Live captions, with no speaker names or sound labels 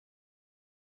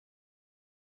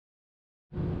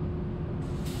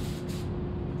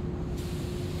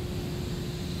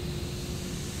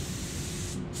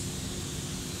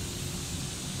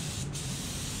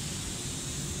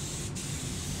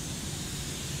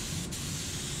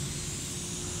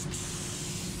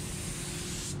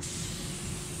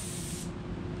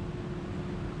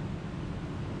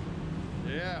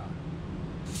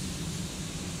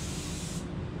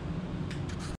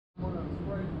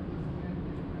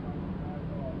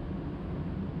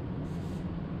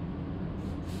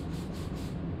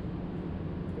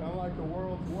like the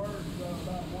world's worst,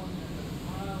 about 1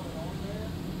 mile on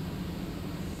there.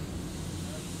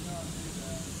 I should not do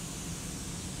that.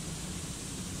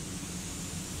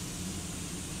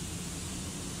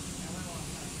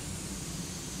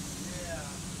 Yeah.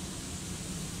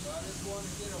 So I just want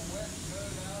to get a wet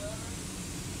coat out of it,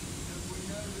 because we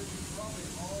know this is probably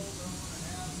all they're going to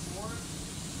have for it.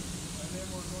 And then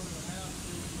we're going to have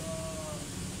to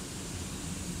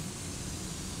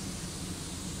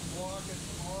block it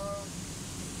tomorrow.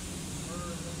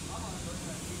 I might bring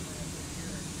that heat lamp in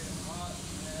here and get hot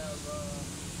and have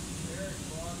Eric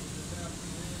block it this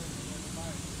afternoon and then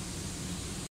tonight.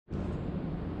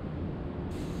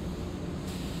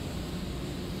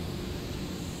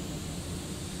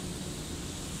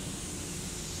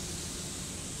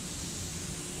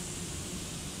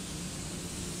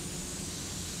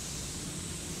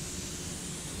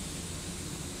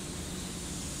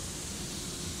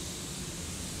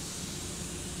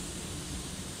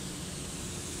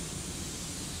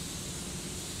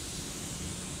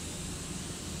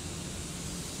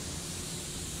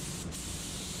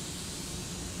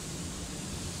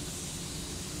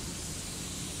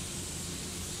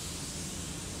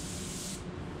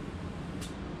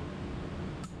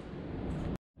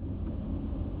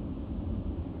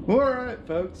 All right,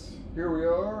 folks, here we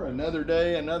are, another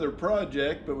day, another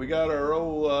project, but we got our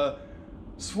old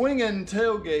swinging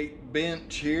tailgate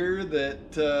bench here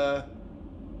that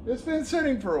it's been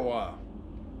sitting for a while.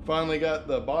 Finally got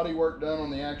the body work done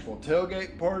on the actual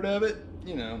tailgate part of it.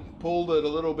 You know, pulled it a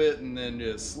little bit and then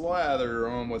just slathered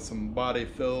on with some body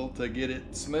fill to get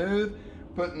it smooth.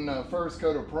 Putting a first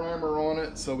coat of primer on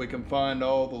it so we can find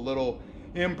all the little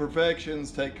imperfections,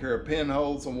 take care of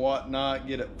pinholes and whatnot,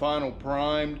 get it final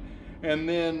primed, and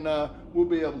then we'll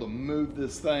be able to move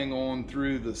this thing on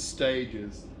through the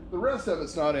stages. The rest of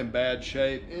it's not in bad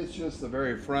shape. It's just the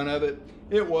very front of it.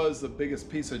 It was the biggest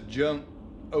piece of junk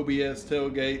OBS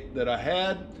tailgate that I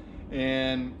had,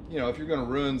 and you know, if you're going to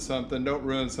ruin something, don't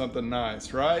ruin something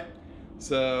nice, right?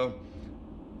 So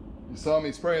you saw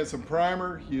me spraying some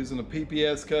primer using a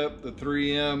PPS cup, the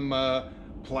 3M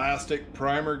plastic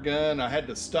primer gun. I had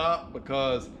to stop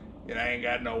because it ain't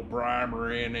got no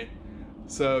primer in it.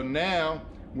 So now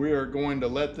we are going to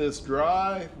let this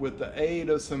dry with the aid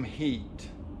of some heat.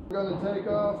 We're going to take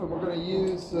off and we're going to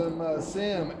use some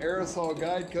SIM aerosol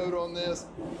guide coat on this.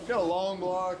 Got a long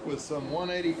block with some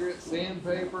 180 grit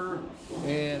sandpaper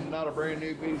and not a brand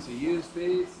new piece, a used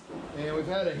piece. And we've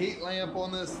had a heat lamp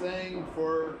on this thing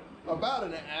for about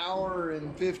an hour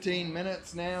and 15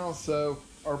 minutes now. So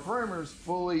our primer's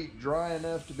fully dry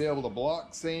enough to be able to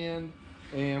block sand,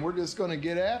 and we're just going to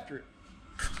get after it.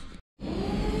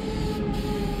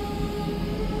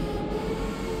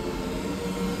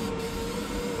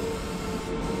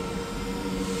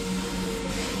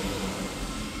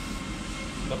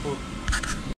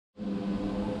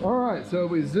 All right, so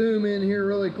if we zoom in here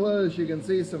really close, you can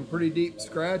see some pretty deep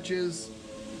scratches,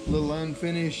 a little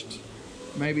unfinished,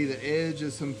 maybe the edge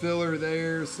of some filler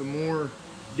there, some more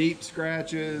deep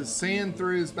scratches, sand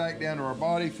throughs back down to our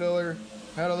body filler.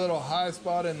 Had a little high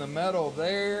spot in the metal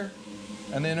there,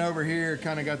 and then over here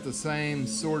kind of got the same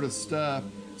sort of stuff.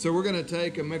 So we're going to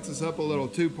take and mix this up a little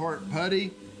 2-part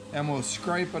putty, and we'll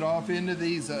scrape it off into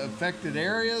these affected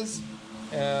areas,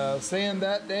 sand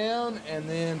that down, and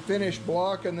then finish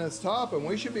blocking this top, and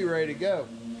we should be ready to go.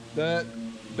 That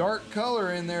dark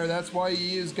color in there, that's why you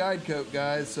use guide coat,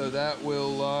 guys, so that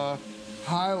will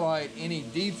highlight any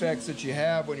defects that you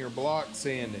have when you're block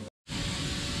sanding.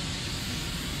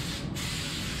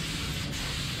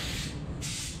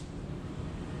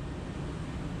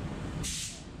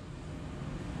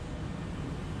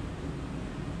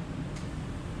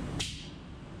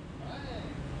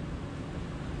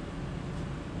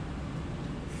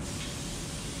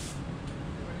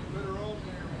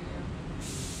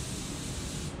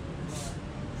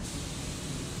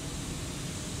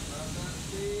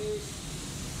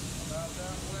 About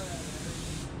that wet.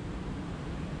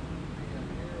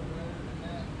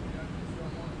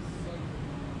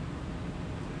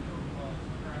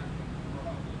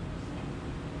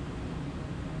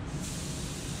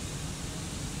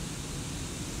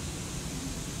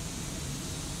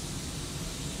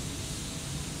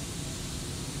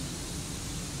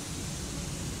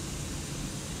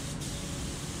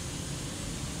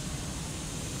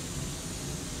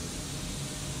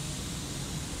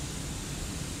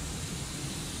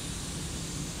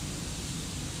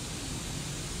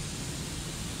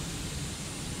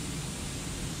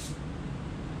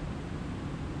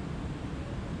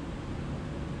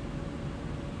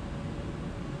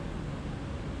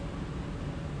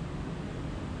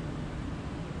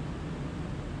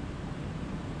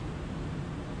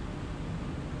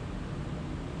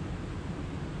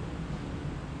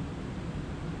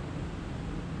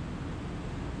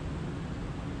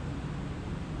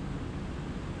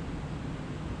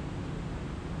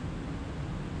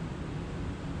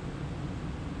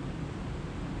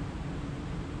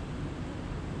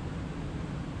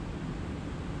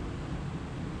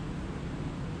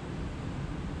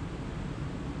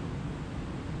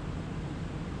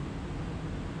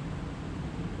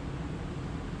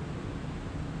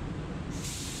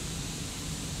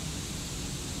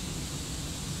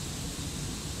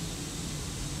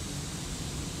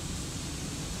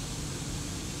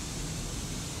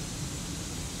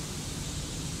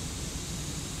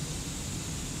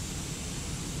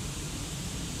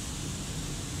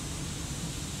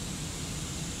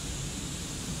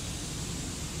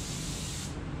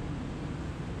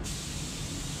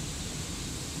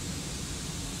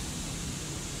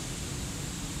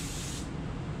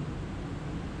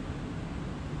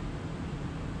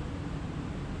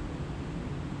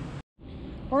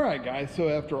 right, guys, so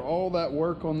after all that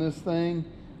work on this thing,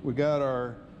 we got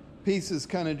our pieces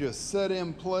kind of just set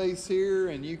in place here,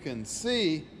 and you can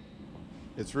see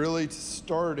it's really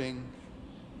starting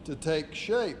to take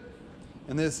shape.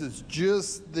 And this is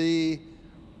just the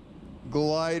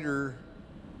glider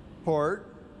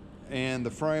part, and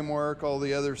the framework, all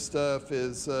the other stuff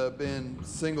has been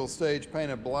single stage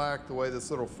painted black the way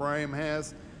this little frame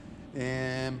has.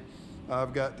 And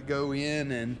I've got to go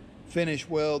in and finish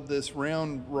weld this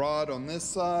round rod on this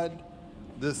side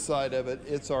of it.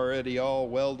 It's already all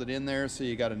welded in there, so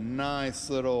you got a nice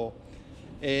little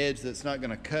edge that's not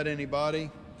going to cut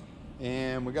anybody.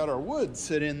 And we got our wood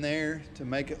sit in there to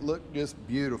make it look just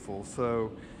beautiful.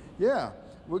 So yeah,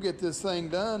 we'll get this thing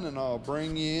done, and I'll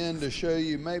bring you in to show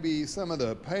you maybe some of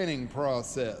the painting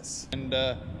process. And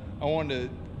I wanted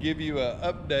to give you an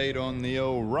update on the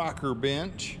old rocker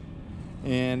bench,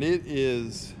 and it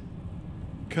is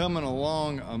coming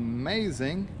along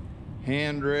amazing.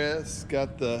 Hand rest,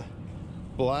 got the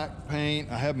black paint.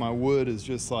 I have my wood is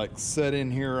just like set in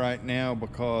here right now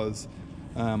because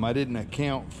I didn't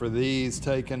account for these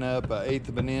taking up 1/8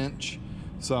 of an inch,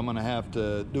 so I'm gonna have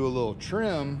to do a little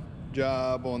trim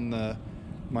job on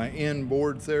my end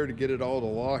boards there to get it all to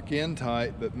lock in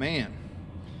tight. But man,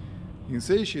 you can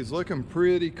see she's looking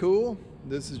pretty cool.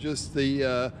 This is just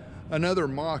the another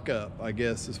mock-up, I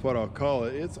guess is what I'll call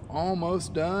it. It's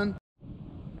almost done.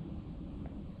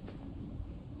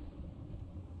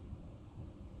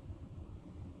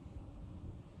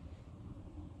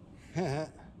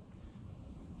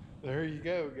 There you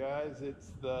go, guys.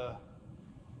 It's the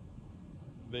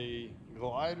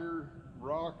glider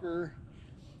rocker.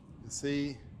 You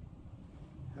see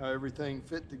how everything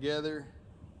fit together.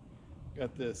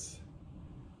 Got this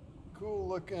cool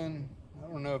looking,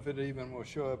 I don't know if it even will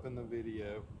show up in the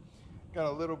video. Got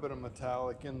a little bit of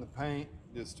metallic in the paint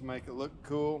just to make it look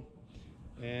cool.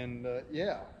 And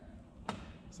yeah,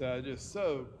 so I'm just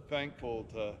so thankful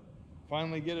to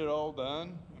finally get it all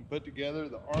done and put together.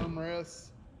 The armrests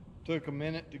took a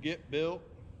minute to get built,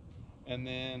 and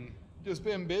then just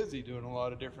been busy doing a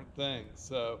lot of different things.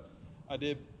 So I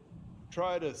did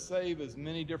try to save as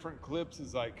many different clips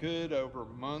as I could over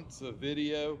months of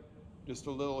video, just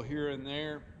a little here and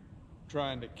there,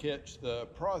 trying to catch the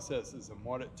processes and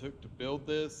what it took to build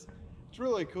this. It's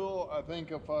really cool. I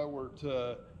think if I were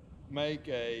to make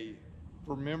a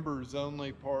for members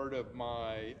only part of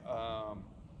my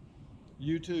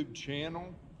YouTube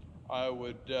channel, I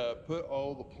would put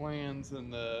all the plans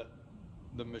and the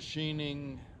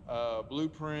machining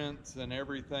blueprints and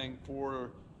everything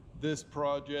for this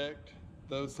project.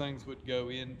 Those things would go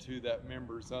into that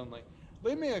members only.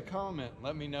 Leave me a comment.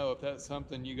 Let me know if that's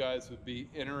something you guys would be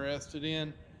interested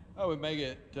in. I would make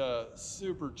it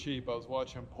super cheap. I was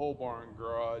watching Pole Barn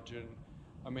Garage, and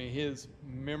I mean, his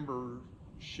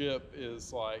membership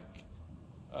is like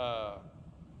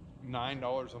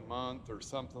 $9 a month or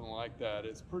something like that.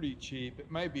 It's pretty cheap.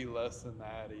 It may be less than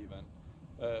that even.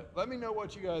 Let me know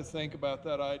what you guys think about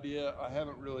that idea. I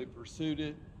haven't really pursued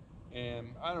it,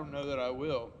 and I don't know that I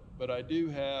will, but I do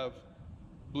have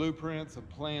blueprints and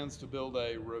plans to build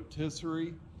a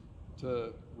rotisserie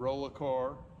to roll a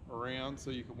car around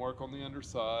so you can work on the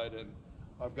underside. And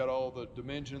I've got all the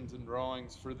dimensions and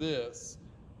drawings for this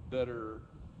that are,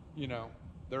 you know,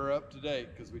 they're up to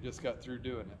date because we just got through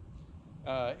doing it.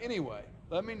 Anyway,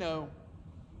 let me know.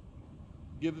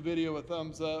 Give the video a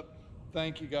thumbs up.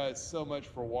 Thank you guys so much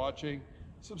for watching.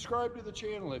 Subscribe to the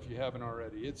channel if you haven't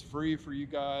already. It's free for you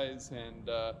guys, and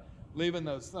leaving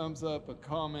those thumbs up and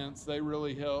comments, they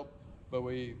really help. But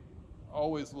we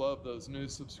always love those new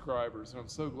subscribers, and I'm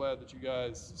so glad that you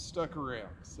guys stuck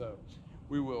around. So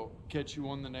we will catch you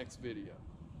on the next video.